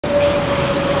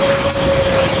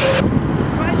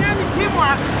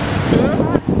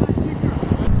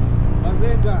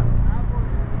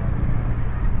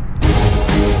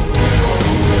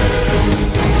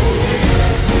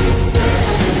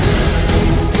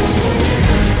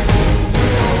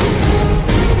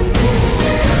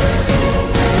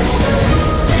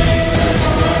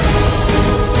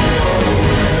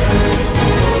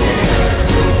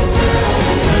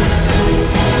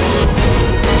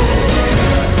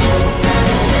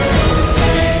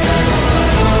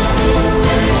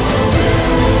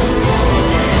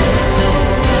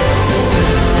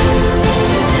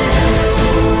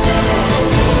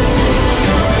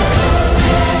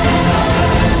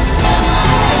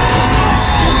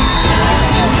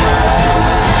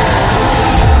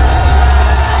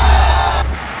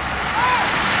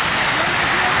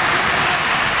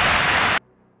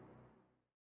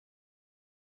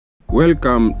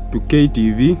Welcome to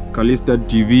KTV, Kalista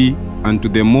TV, and to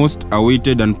the most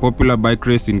awaited and popular bike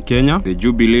race in Kenya, the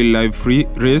Jubilee Live Free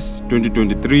Race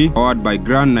 2023, powered by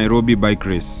Grand Nairobi Bike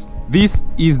Race. This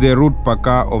is the route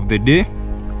parka of the day,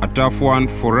 a tough one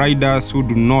for riders who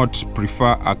do not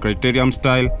prefer a criterium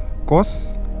style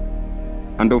course,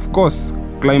 and of course,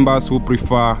 climbers who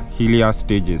prefer hillier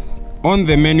stages. On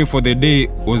the menu for the day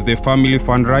was the family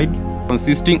fun ride,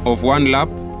 consisting of 1 lap,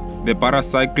 the para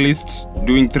cyclists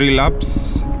doing 3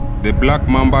 laps, the black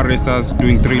mamba racers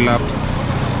doing 3 laps,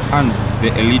 and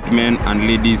the elite men and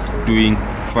ladies doing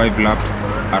 5 laps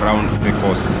around the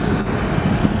course.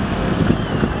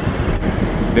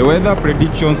 The weather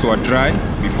predictions were dry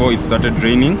before it started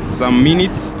raining, some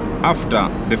minutes after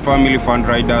the family fun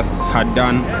riders had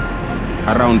done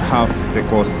around half the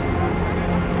course.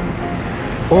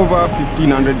 Over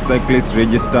 1,500 cyclists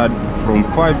registered from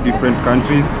 5 different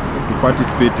countries to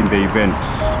participate in the event,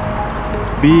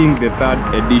 being the 3rd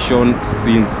edition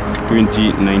since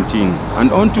 2019.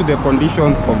 And on to the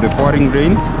conditions of the pouring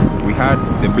rain, we had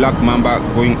the black mamba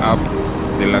going up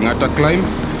the Lagat climb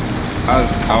as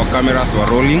our cameras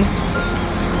were rolling.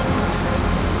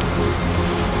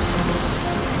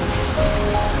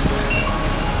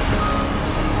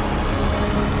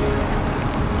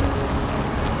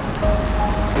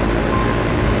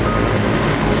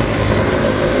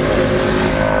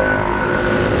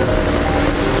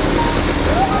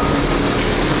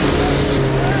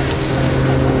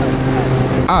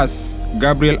 As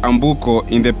Gabriel Ambuko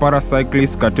in the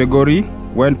paracyclist category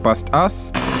went past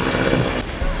us.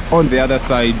 On the other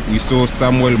side, we saw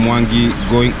Samuel Mwangi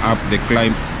going up the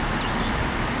climb.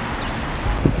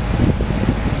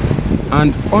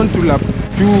 And on to lap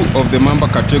 2 of the Mamba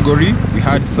category, we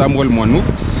had Samuel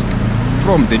Mwanuks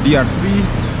from the DRC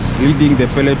leading the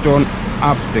peloton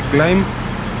up the climb.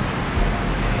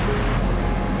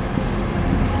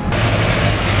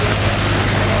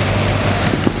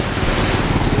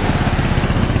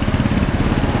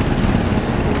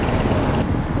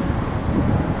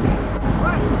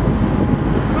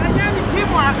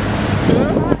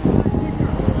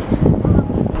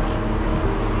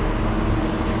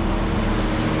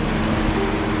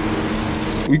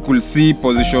 We could see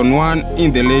position 1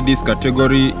 in the ladies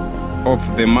category of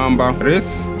the Mamba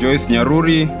race, Joyce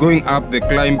Nyaruri going up the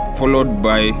climb, followed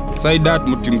by Saidat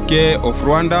Mutimke of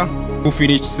Rwanda, who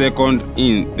finished 2nd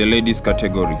in the ladies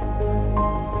category.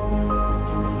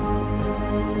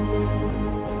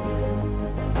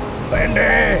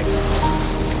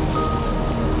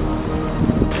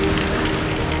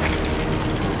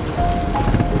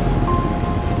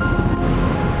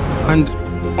 And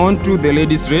on to the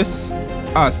ladies race,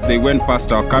 as they went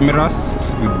past our cameras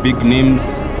with big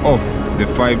names of the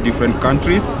 5 different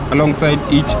countries alongside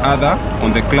each other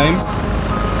on the climb.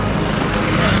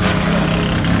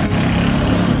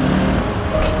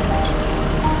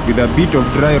 With a bit of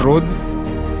dry roads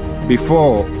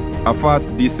before a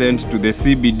fast descent to the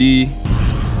CBD.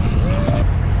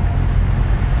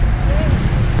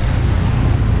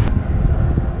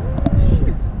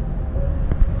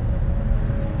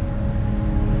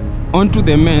 On to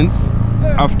the men's.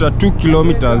 After 2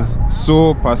 kilometers,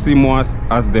 saw Pasimwas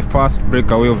as the first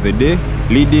breakaway of the day,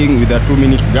 leading with a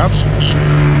 2-minute gap.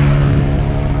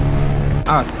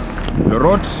 As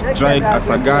Lorot tried a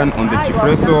Sagan on the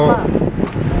Cipresso.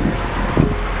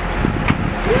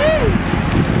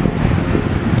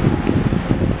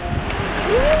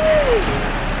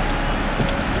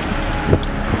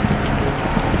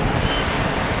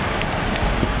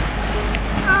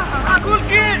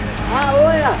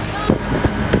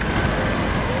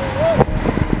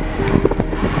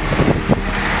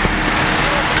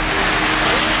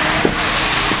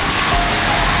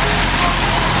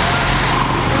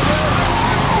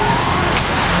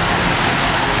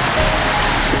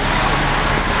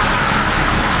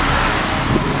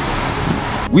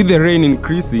 With the rain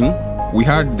increasing, we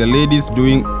had the ladies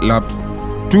doing laps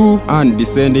 2 and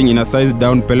descending in a size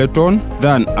down peloton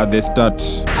than at the start.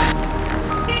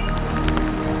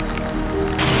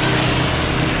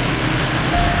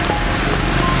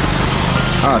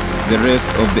 As the rest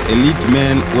of the elite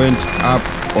men went up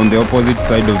on the opposite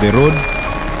side of the road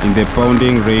in the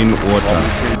pounding rain water.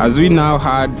 As we now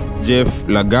had Jeff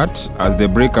Lagat as the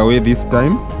breakaway this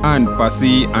time, and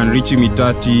Pasi and Richie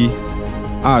Mitati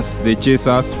as the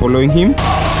chasers following him.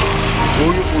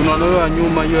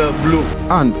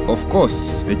 And of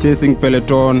course, the chasing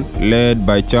peloton led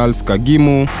by Charles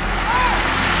Kagimu,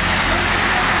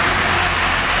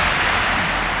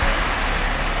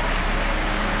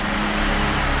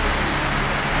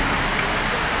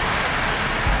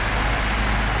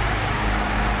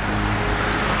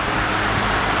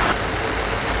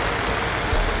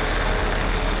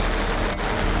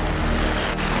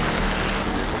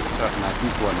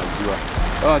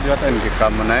 hata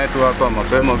nikikama na yetu hapa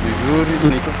mapema vizuri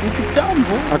niko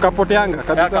kitambo akapoteanga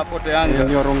kabisa, akapoteanga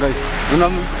ndio rongai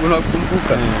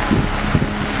unakumbuka.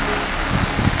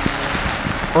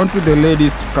 Onto the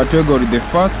ladies category, the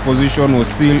first position was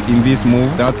sealed in this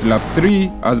move. That's lap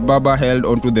 3 as Baba held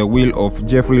onto the wheel of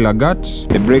Jeffrey Lagat,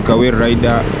 the breakaway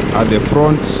rider at the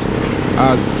front,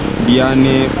 as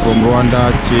Diane from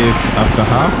Rwanda chased after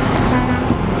her.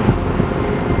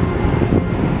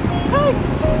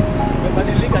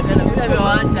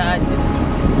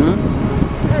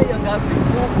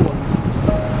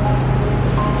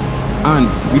 And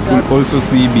we could also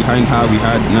see behind her we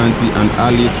had Nancy and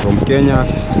Alice from Kenya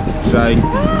trying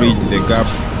to bridge the gap.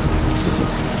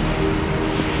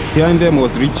 Behind them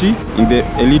was Richie in the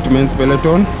elite men's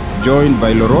peloton, joined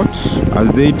by Lorot as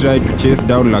they tried to chase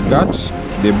down Lagat,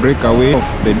 the breakaway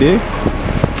of the day.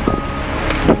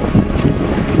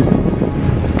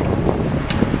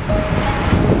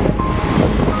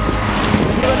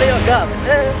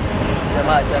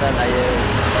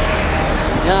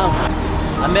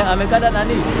 Amekata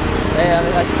nani?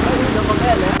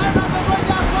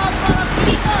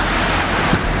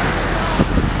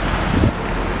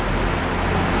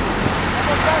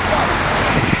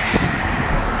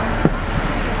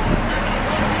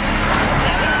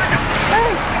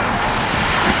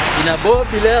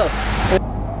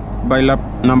 By lap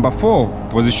number 4,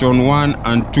 position 1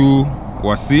 and 2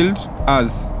 were sealed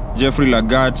as Jeffrey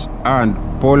Lagat and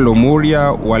Paul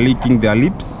Lomuria were licking their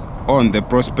lips on the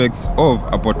prospects of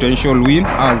a potential win,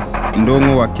 as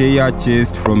Ndongo Wakeya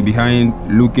chased from behind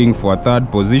looking for a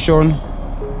third position,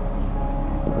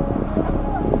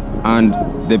 and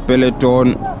the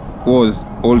peloton was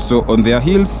also on their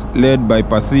heels, led by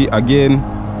Pasi again,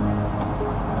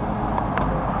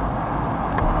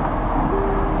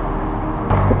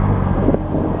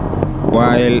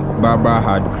 while Barbara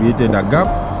had created a gap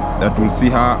that will see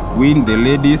her win the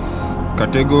ladies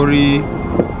category.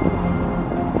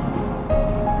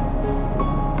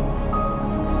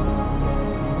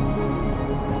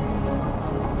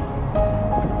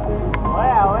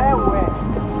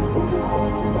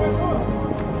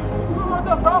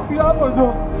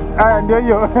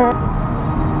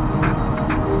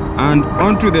 And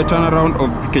onto the turnaround of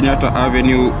Kenyatta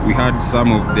Avenue, we had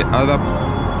some of the other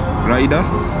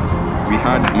riders. We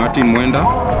had Martin Mwenda,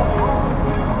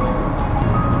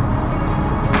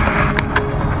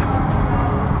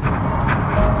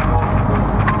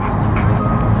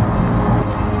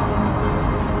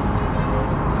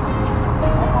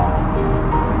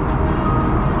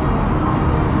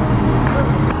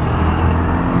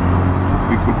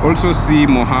 we could also see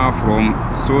Moha from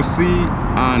Sosi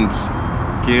and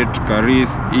Kate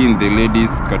Karis in the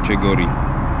ladies category.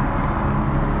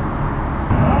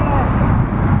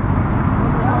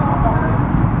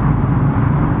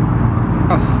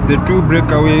 As the two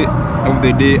breakaway of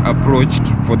the day approached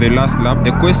for the last lap,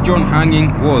 the question hanging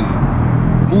was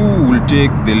who will take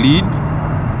the lead,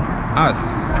 as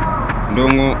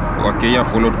Ndongo Wakeya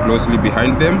followed closely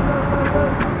behind them.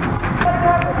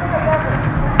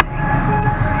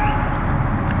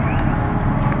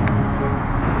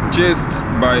 Chased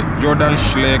by Jordan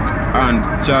Schleck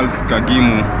and Charles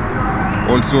Kagimu,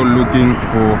 also looking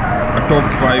for a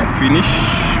top 5 finish.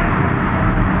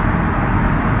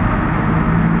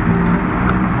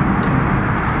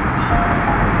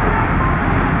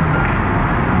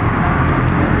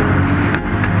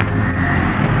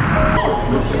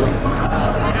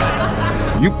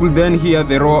 You could then hear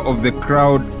the roar of the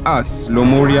crowd as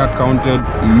Lomuria counted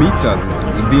meters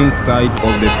within sight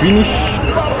of the finish.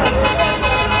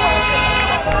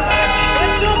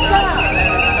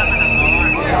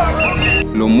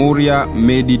 Lomuria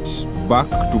made it back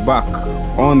to back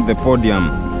on the podium,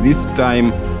 this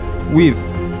time with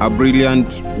a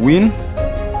brilliant win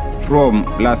from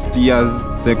last year's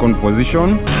second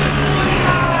position.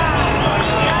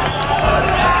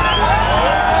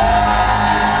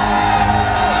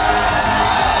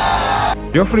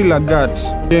 Geoffrey Lagat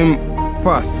came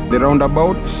past the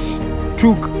roundabout,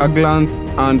 took a glance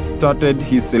and started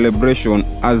his celebration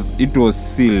as it was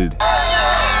sealed.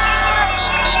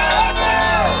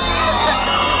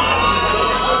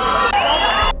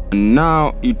 And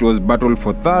now it was battle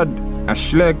for third as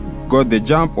Schleck got the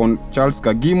jump on Charles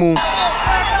Kagimu.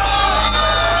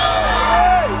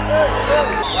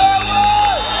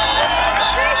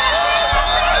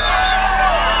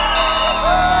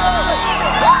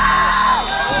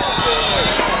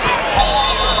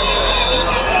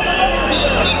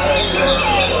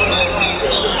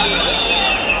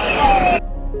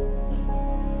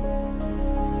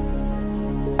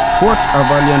 What a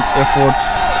valiant effort,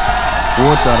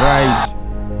 what a ride,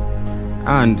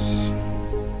 and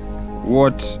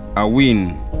what a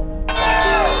win.